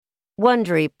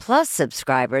Wondery Plus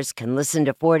subscribers can listen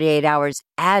to 48 Hours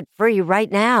ad-free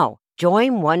right now.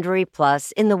 Join Wondery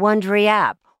Plus in the Wondery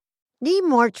app. Need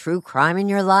more true crime in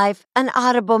your life? An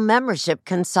Audible membership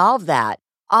can solve that.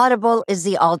 Audible is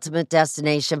the ultimate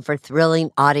destination for thrilling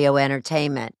audio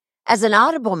entertainment. As an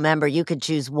Audible member, you can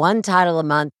choose one title a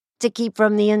month to keep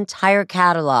from the entire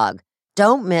catalog.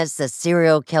 Don't miss The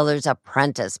Serial Killer's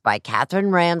Apprentice by Katherine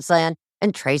Ramsland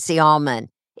and Tracy Ullman.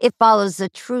 It follows the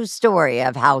true story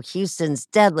of how Houston's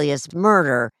deadliest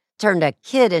murder turned a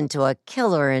kid into a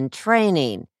killer in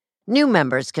training. New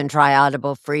members can try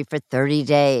Audible free for 30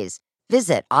 days.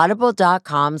 Visit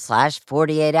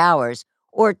audible.com/48 hours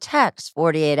or text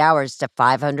 48 hours to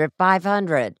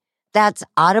 500-500. That's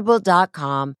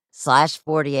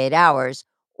audible.com/48 hours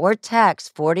or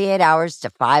text 48 hours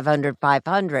to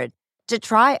 500-500 to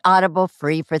try Audible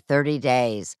free for 30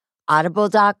 days.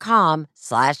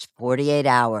 Audible.com/48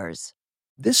 hours.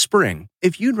 This spring,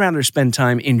 if you'd rather spend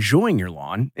time enjoying your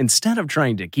lawn instead of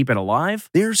trying to keep it alive,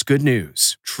 there's good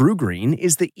news. True Green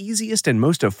is the easiest and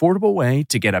most affordable way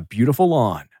to get a beautiful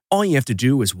lawn. All you have to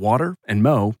do is water and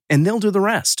mow, and they'll do the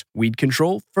rest. Weed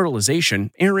control,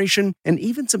 fertilization, aeration, and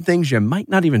even some things you might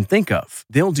not even think of.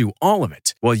 They'll do all of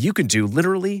it, while you can do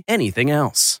literally anything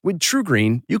else. With True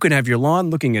Green, you can have your lawn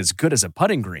looking as good as a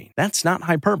putting green. That's not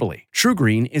hyperbole. True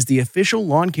Green is the official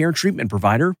lawn care treatment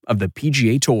provider of the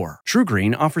PGA Tour. True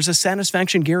Green offers a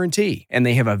satisfaction guarantee, and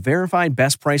they have a verified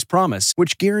best price promise,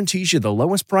 which guarantees you the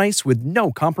lowest price with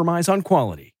no compromise on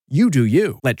quality. You do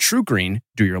you. Let True Green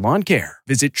do your lawn care.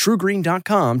 Visit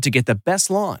TrueGreen.com to get the best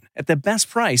lawn at the best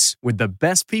price with the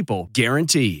best people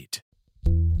guaranteed.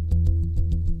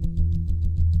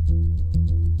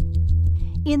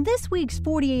 In this week's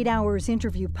 48 Hours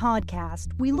interview podcast,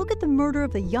 we look at the murder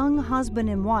of the young husband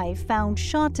and wife found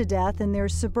shot to death in their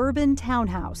suburban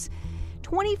townhouse.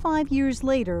 25 years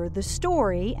later, the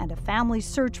story and a family's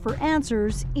search for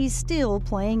answers is still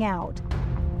playing out.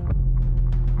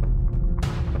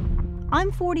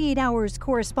 I'm 48 Hours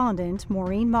correspondent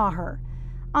Maureen Maher.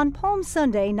 On Palm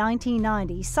Sunday,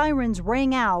 1990, sirens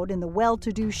rang out in the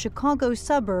well-to-do Chicago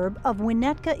suburb of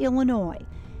Winnetka, Illinois.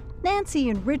 Nancy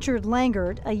and Richard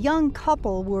Langert, a young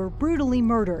couple, were brutally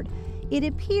murdered. It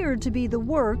appeared to be the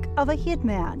work of a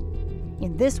hitman.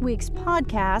 In this week's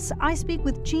podcast, I speak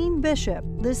with Jean Bishop,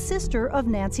 the sister of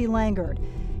Nancy Langert.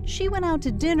 She went out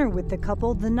to dinner with the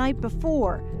couple the night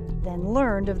before, then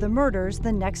learned of the murders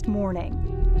the next morning.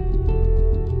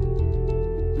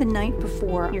 The night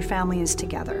before, your family is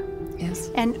together.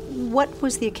 Yes. And what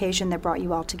was the occasion that brought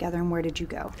you all together, and where did you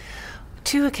go?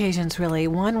 Two occasions, really.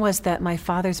 One was that my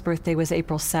father's birthday was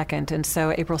April 2nd, and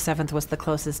so April 7th was the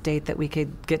closest date that we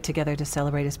could get together to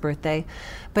celebrate his birthday.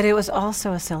 But it was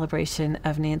also a celebration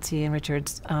of Nancy and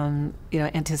Richard's,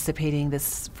 anticipating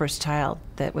this first child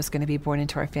that was going to be born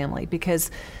into our family.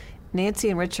 Because Nancy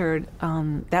and Richard,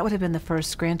 that would have been the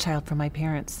first grandchild for my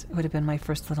parents. It would have been my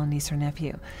first little niece or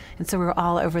nephew. And so we were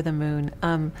all over the moon.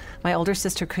 My older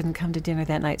sister couldn't come to dinner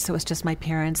that night, so it was just my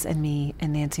parents and me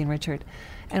and Nancy and Richard.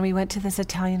 And we went to this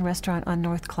Italian restaurant on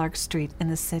North Clark Street in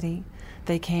the city.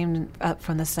 They came up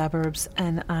from the suburbs,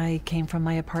 and I came from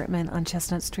my apartment on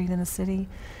Chestnut Street in the city.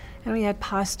 And we had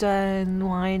pasta and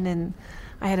wine, and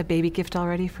I had a baby gift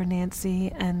already for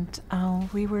Nancy, and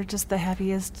we were just the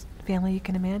happiest family you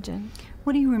can imagine.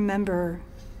 What do you remember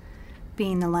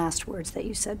being the last words that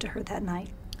you said to her that night?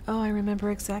 Oh, I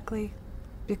remember exactly,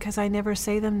 because I never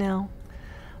say them now.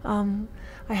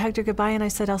 I hugged her goodbye and I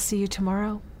said, "I'll see you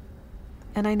tomorrow."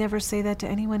 And I never say that to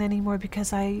anyone anymore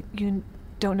because you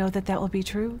don't know that will be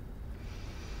true.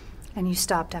 And you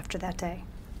stopped after that day?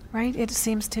 Right? It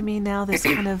seems to me now this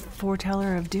kind of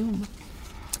foreteller of doom.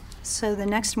 So the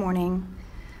next morning,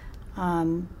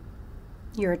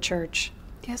 you're at church.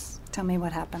 Yes. Tell me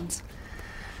what happens.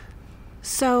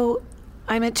 So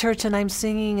I'm at church and I'm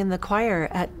singing in the choir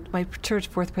at my church,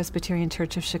 Fourth Presbyterian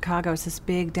Church of Chicago. It's this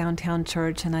big downtown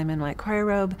church, and I'm in my choir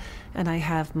robe, and I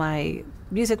have my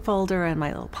music folder and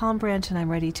my little palm branch, and I'm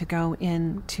ready to go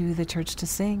into the church to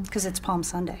sing. Because it's Palm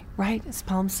Sunday. Right, it's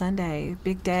Palm Sunday.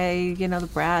 Big day, the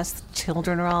brass,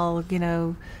 children are all,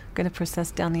 going to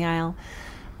process down the aisle.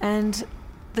 And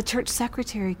the church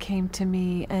secretary came to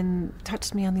me and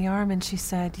touched me on the arm, and she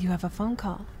said, "You have a phone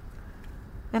call."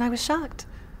 And I was shocked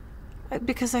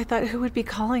because I thought, who would be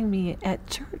calling me at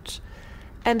church?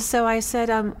 And so I said,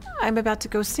 I'm about to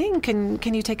go sing.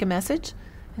 Can you take a message?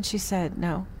 And she said,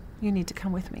 "No, you need to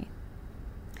come with me."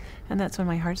 And that's when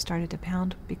my heart started to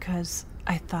pound, because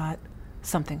I thought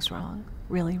something's wrong,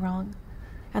 really wrong.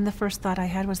 And the first thought I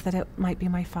had was that it might be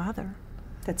my father.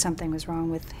 That something was wrong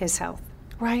with his health.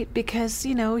 Right, because,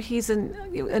 he's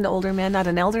an older man, not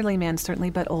an elderly man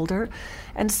certainly, but older.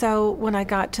 And so when I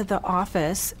got to the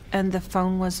office and the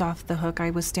phone was off the hook, I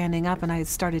was standing up and I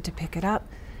started to pick it up.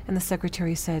 And the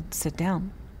secretary said, "Sit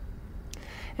down."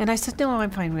 And I said, "No, I'm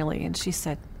fine, really." And she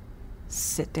said,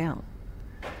 "Sit down."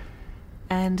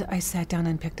 And I sat down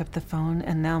and picked up the phone,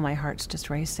 and now my heart's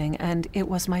just racing. And it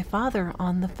was my father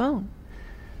on the phone.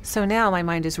 So now my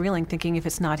mind is reeling, thinking, if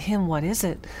it's not him, what is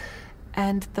it?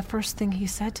 And the first thing he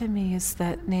said to me is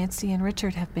that Nancy and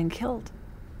Richard have been killed.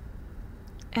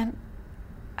 And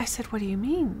I said, "What do you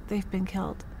mean they've been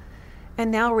killed?"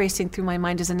 And now racing through my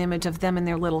mind is an image of them in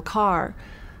their little car,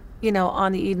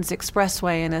 on the Edens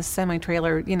Expressway, and a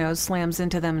semi-trailer, slams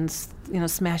into them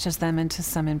and, smashes them into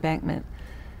some embankment.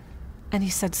 And he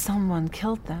said, "Someone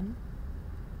killed them."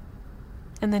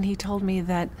 And then he told me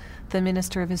that the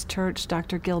minister of his church,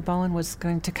 Dr. Gil Bowen, was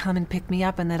going to come and pick me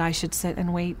up and that I should sit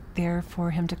and wait there for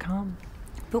him to come.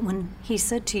 But when he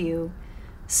said to you,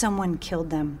 "Someone killed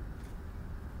them,"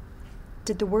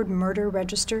 did the word murder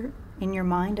register in your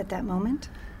mind at that moment?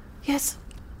 Yes,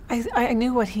 I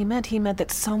knew what he meant. He meant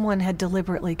that someone had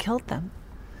deliberately killed them.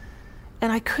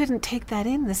 And I couldn't take that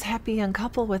in, this happy young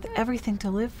couple with everything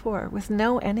to live for, with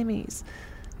no enemies,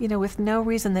 with no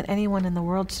reason that anyone in the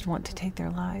world should want to take their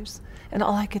lives. And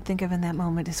all I could think of in that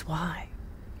moment is why?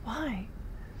 Why?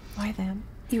 Why them?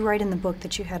 You write in the book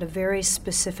that you had a very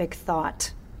specific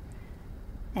thought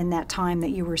in that time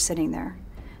that you were sitting there.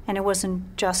 And it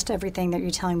wasn't just everything that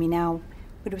you're telling me now,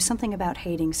 but it was something about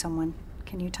hating someone.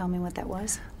 Can you tell me what that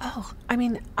was? Oh,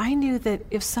 I knew that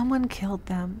if someone killed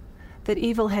them, that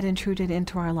evil had intruded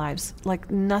into our lives like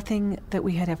nothing that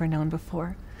we had ever known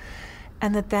before,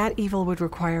 and that evil would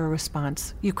require a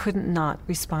response. You couldn't not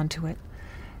respond to it.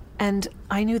 And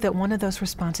I knew that one of those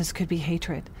responses could be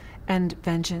hatred and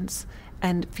vengeance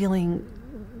and feeling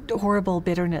horrible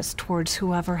bitterness towards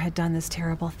whoever had done this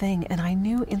terrible thing. And I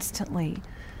knew instantly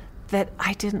that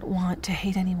I didn't want to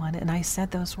hate anyone. And I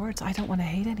said those words, "I don't want to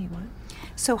hate anyone."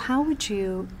 So how would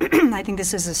you, I think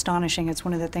this is astonishing, it's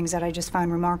one of the things that I just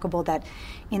find remarkable, that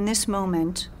in this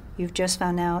moment, you've just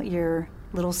found out your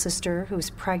little sister who's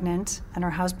pregnant and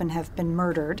her husband have been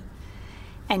murdered,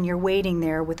 and you're waiting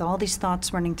there with all these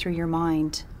thoughts running through your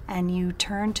mind, and you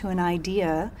turn to an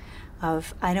idea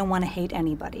of, "I don't want to hate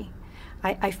anybody."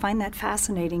 I find that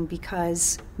fascinating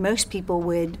because most people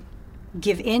would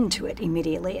give in to it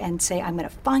immediately and say, "I'm going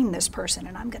to find this person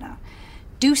and I'm going to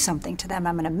do something to them.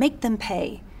 I'm going to make them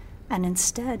pay." And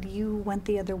instead, you went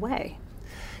the other way.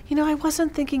 I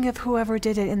wasn't thinking of whoever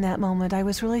did it in that moment. I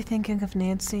was really thinking of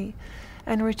Nancy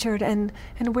and Richard, and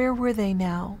where were they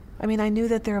now? I knew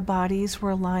that their bodies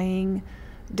were lying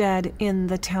dead in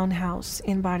the townhouse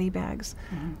in body bags.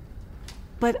 Mm-hmm.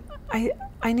 But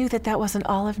I knew that wasn't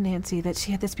all of Nancy, that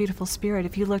she had this beautiful spirit.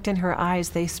 If you looked in her eyes,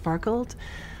 they sparkled,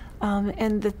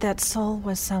 and that soul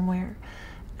was somewhere.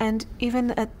 And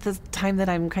even at the time that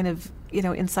I'm kind of,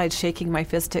 inside shaking my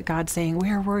fist at God saying,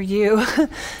 "Where were you?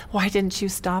 Why didn't you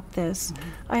stop this?" Mm-hmm.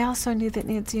 I also knew that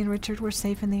Nancy and Richard were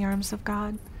safe in the arms of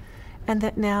God, and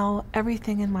that now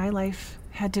everything in my life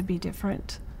had to be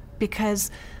different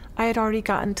because I had already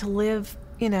gotten to live,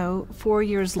 4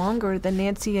 years longer than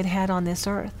Nancy had had on this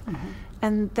earth. Mm-hmm.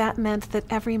 And that meant that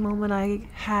every moment I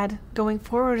had going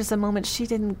forward is a moment she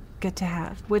didn't get to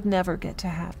have, would never get to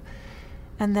have.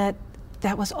 And that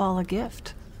was all a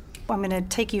gift. Well, I'm going to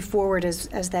take you forward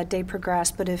as that day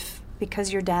progressed, but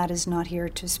because your dad is not here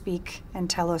to speak and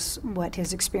tell us what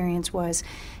his experience was,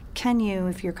 can you,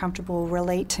 if you're comfortable,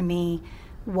 relate to me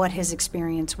what his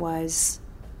experience was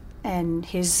and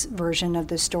his version of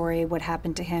the story, what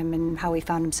happened to him and how he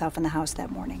found himself in the house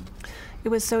that morning? It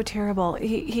was so terrible.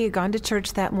 He had gone to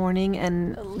church that morning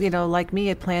and, like me,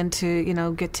 had planned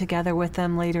to, get together with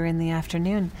them later in the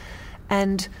afternoon.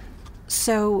 And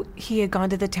so he had gone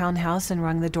to the townhouse and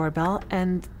rung the doorbell,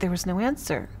 and there was no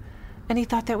answer. And he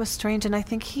thought that was strange, and I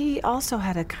think he also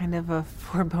had a kind of a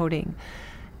foreboding.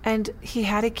 And he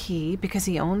had a key because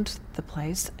he owned the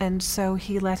place, and so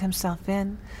he let himself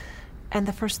in. And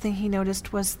the first thing he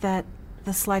noticed was that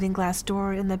the sliding glass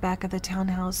door in the back of the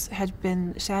townhouse had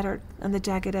been shattered on the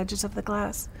jagged edges of the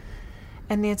glass.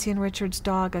 And Nancy and Richard's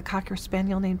dog, a Cocker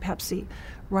Spaniel named Pepsi,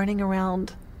 running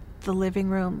around the living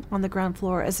room on the ground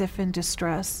floor as if in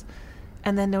distress,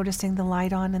 and then noticing the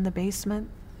light on in the basement.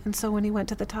 And so when he went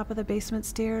to the top of the basement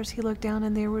stairs, he looked down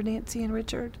and there were Nancy and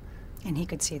Richard. And he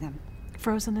could see them.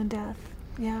 Frozen in death.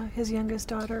 Yeah, his youngest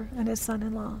daughter and his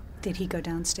son-in-law. Did he go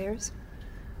downstairs?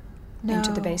 No.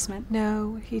 Into the basement?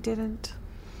 No, he didn't.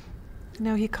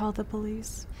 No, he called the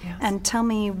police. Yes. And tell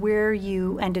me where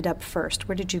you ended up first.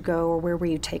 Where did you go, or where were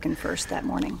you taken first that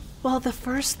morning? Well, the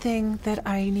first thing that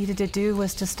I needed to do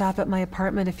was to stop at my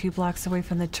apartment a few blocks away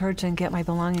from the church and get my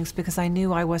belongings, because I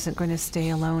knew I wasn't going to stay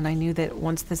alone. I knew that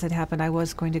once this had happened, I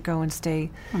was going to go and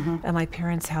stay at my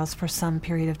parents' house for some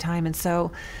period of time. And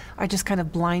so I just kind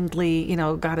of blindly,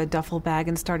 got a duffel bag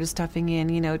and started stuffing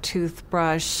in,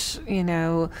 toothbrush,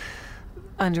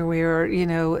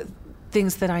 underwear,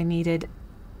 things that I needed.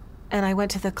 And I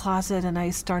went to the closet and I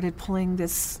started pulling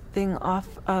this thing off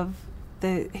of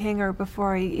the hanger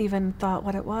before I even thought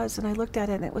what it was. And I looked at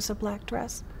it and it was a black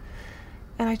dress.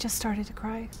 And I just started to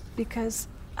cry because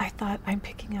I thought, I'm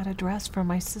picking out a dress for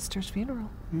my sister's funeral.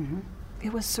 Mm-hmm.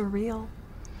 It was surreal.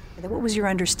 What was your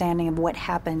understanding of what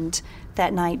happened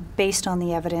that night based on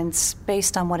the evidence,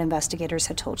 based on what investigators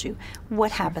had told you?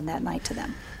 What happened that night to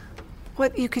them?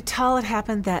 What you could tell had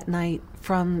happened that night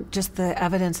from just the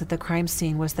evidence at the crime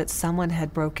scene was that someone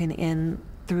had broken in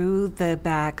through the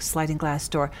back sliding glass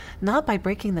door, not by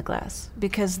breaking the glass,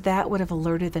 because that would have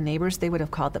alerted the neighbors. They would have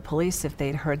called the police if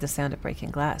they'd heard the sound of breaking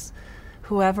glass.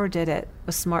 Whoever did it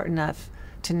was smart enough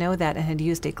to know that and had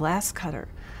used a glass cutter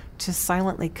to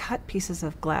silently cut pieces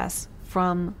of glass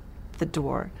from the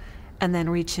door and then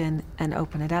reach in and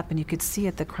open it up. And you could see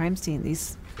at the crime scene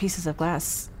these pieces of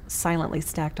glass silently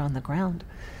stacked on the ground.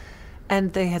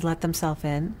 And they had let themselves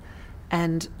in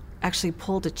and actually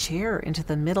pulled a chair into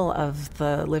the middle of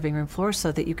the living room floor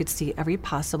so that you could see every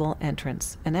possible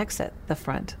entrance and exit, the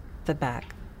front, the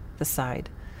back, the side.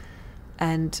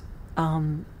 And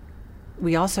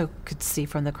we also could see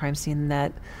from the crime scene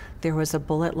that there was a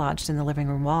bullet lodged in the living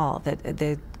room wall, that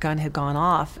the gun had gone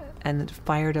off and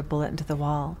fired a bullet into the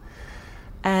wall.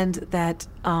 And that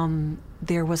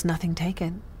there was nothing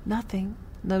taken, nothing.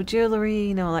 No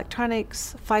jewelry, no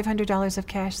electronics, $500 of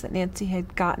cash that Nancy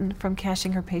had gotten from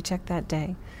cashing her paycheck that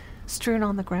day, strewn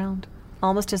on the ground,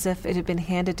 almost as if it had been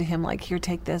handed to him like, here,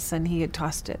 take this, and he had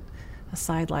tossed it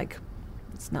aside like,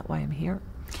 it's not why I'm here.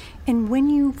 And when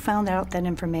you found out that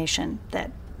information, that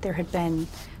there had been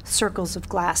circles of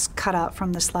glass cut out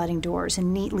from the sliding doors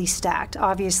and neatly stacked,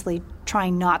 obviously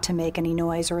trying not to make any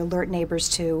noise or alert neighbors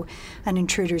to an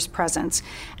intruder's presence,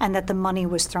 and that the money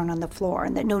was thrown on the floor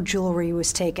and that no jewelry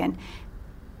was taken,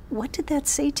 what did that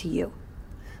say to you?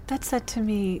 That said to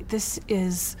me, this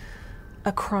is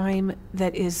a crime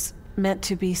that is meant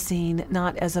to be seen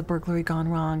not as a burglary gone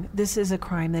wrong. This is a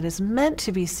crime that is meant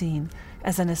to be seen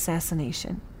as an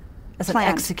assassination, as an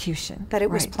execution. That it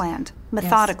was planned,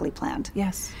 methodically planned.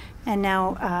 Yes. And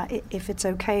now, if it's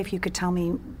okay, if you could tell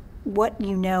me what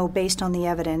you know based on the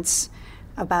evidence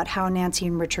about how Nancy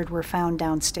and Richard were found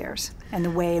downstairs and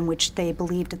the way in which they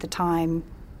believed at the time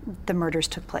the murders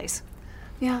took place.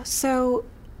 Yeah, so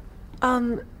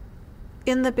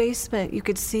in the basement, you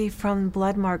could see from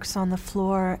blood marks on the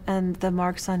floor and the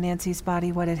marks on Nancy's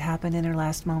body what had happened in her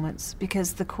last moments,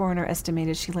 because the coroner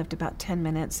estimated she lived about 10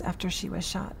 minutes after she was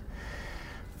shot.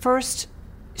 First,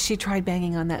 she tried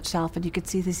banging on that shelf, and you could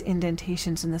see these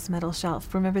indentations in this metal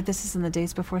shelf. Remember, this is in the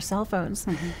days before cell phones,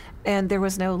 and there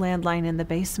was no landline in the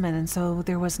basement, and so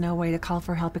there was no way to call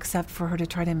for help except for her to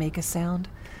try to make a sound.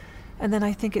 And then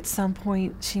I think at some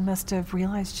point she must have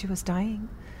realized she was dying.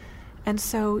 And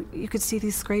so you could see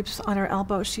these scrapes on her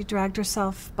elbows. She dragged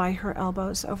herself by her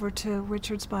elbows over to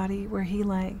Richard's body where he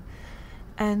lay.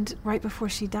 And right before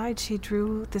she died, she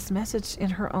drew this message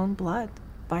in her own blood.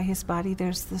 By his body,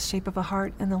 there's the shape of a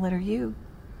heart and the letter U.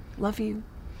 Love you.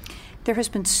 There has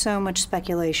been so much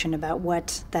speculation about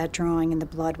what that drawing in the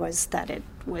blood was, that it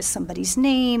was somebody's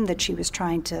name, that she was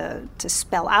trying to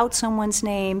spell out someone's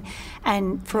name,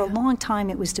 and for a long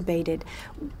time it was debated.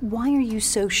 Why are you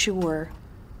so sure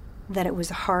that it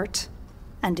was a heart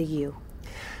and a U?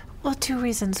 Well, two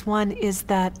reasons. One is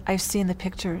that I've seen the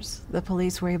pictures. The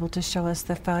police were able to show us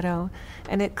the photo,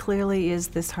 and it clearly is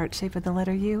this heart shape of the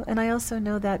letter U. And I also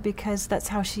know that because that's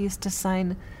how she used to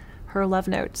sign her love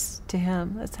notes to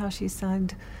him. That's how she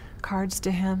signed cards to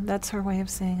him. That's her way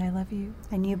of saying, I love you.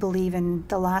 And you believe in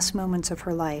the last moments of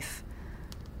her life,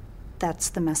 that's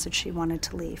the message she wanted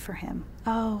to leave for him.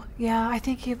 Oh, yeah. I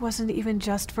think it wasn't even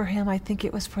just for him. I think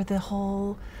it was for the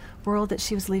whole world that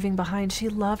she was leaving behind. She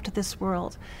loved this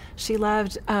world. She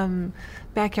loved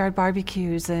backyard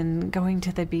barbecues and going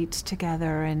to the beach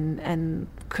together and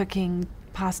cooking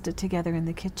pasta together in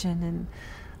the kitchen and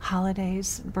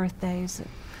holidays, birthdays.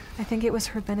 I think it was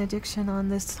her benediction on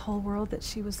this whole world that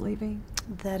she was leaving.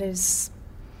 That is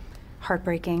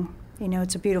heartbreaking. You know,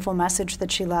 it's a beautiful message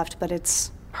that she left, but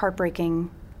it's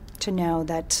heartbreaking to know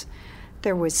that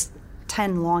there was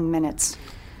 10 long minutes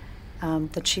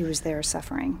that she was there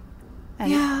suffering.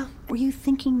 And yeah. Were you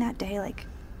thinking that day, like,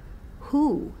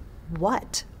 Who?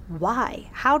 What? Why?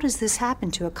 How does this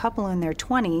happen to a couple in their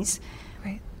 20s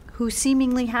who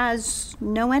seemingly has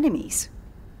no enemies?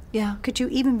 Yeah. Could you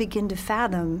even begin to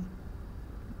fathom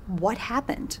what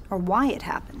happened or why it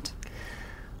happened?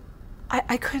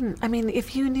 I couldn't. I mean,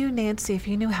 if you knew Nancy, if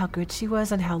you knew how good she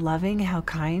was and how loving, how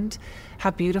kind,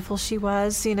 how beautiful she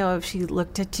was, if she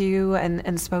looked at you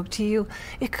and spoke to you,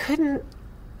 I could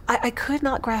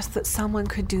not grasp that someone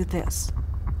could do this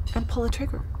and pull a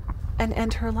trigger and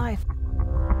end her life.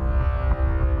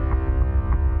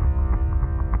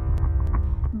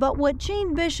 But what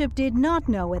Jane Bishop did not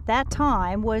know at that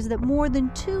time was that more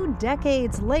than 2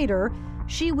 decades later,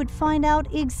 she would find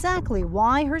out exactly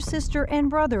why her sister and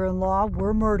brother-in-law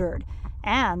were murdered,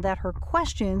 and that her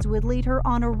questions would lead her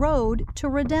on a road to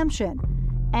redemption,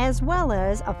 as well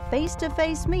as a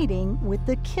face-to-face meeting with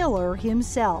the killer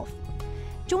himself.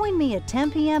 Join me at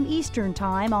 10 p.m. Eastern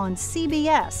Time on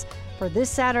CBS for this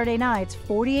Saturday night's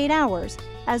 48 Hours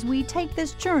as we take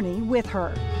this journey with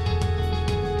her.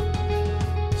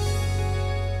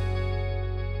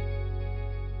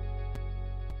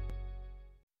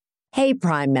 Hey,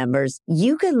 Prime members,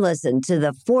 you can listen to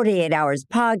the 48 Hours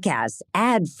podcast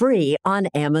ad-free on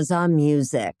Amazon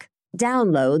Music.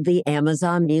 Download the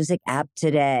Amazon Music app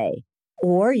today.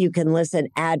 Or you can listen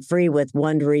ad-free with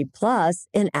Wondery Plus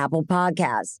in Apple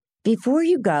Podcasts. Before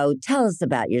you go, tell us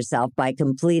about yourself by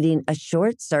completing a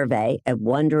short survey at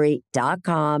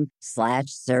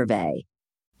Wondery.com/survey.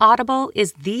 Audible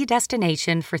is the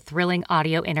destination for thrilling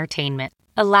audio entertainment.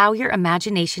 Allow your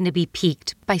imagination to be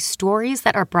piqued by stories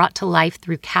that are brought to life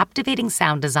through captivating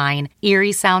sound design,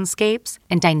 eerie soundscapes,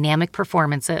 and dynamic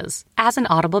performances. As an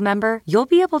Audible member, you'll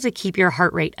be able to keep your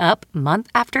heart rate up month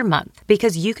after month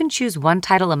because you can choose one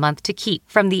title a month to keep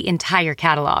from the entire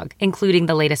catalog, including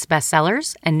the latest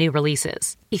bestsellers and new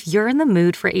releases. If you're in the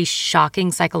mood for a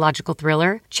shocking psychological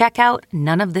thriller, check out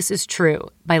None of This Is True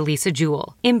by Lisa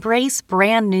Jewell. Embrace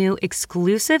brand new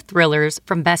exclusive thrillers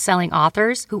from best-selling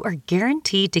authors who are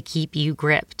guaranteed to keep you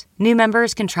gripped. New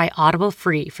members can try Audible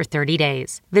free for 30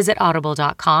 days. Visit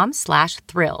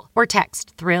audible.com/thrill or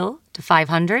text thrill to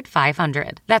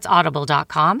 500-500. That's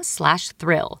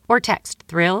audible.com/thrill or text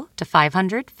thrill to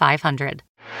 500-500.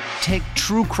 Take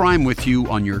true crime with you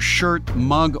on your shirt,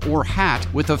 mug, or hat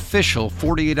with official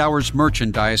 48 Hours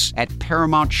merchandise at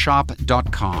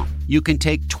ParamountShop.com. You can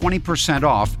take 20%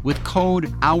 off with code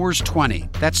HOURS20.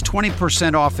 That's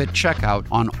 20% off at checkout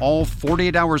on all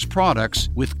 48 Hours products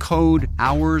with code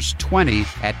HOURS20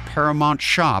 at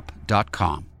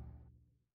ParamountShop.com.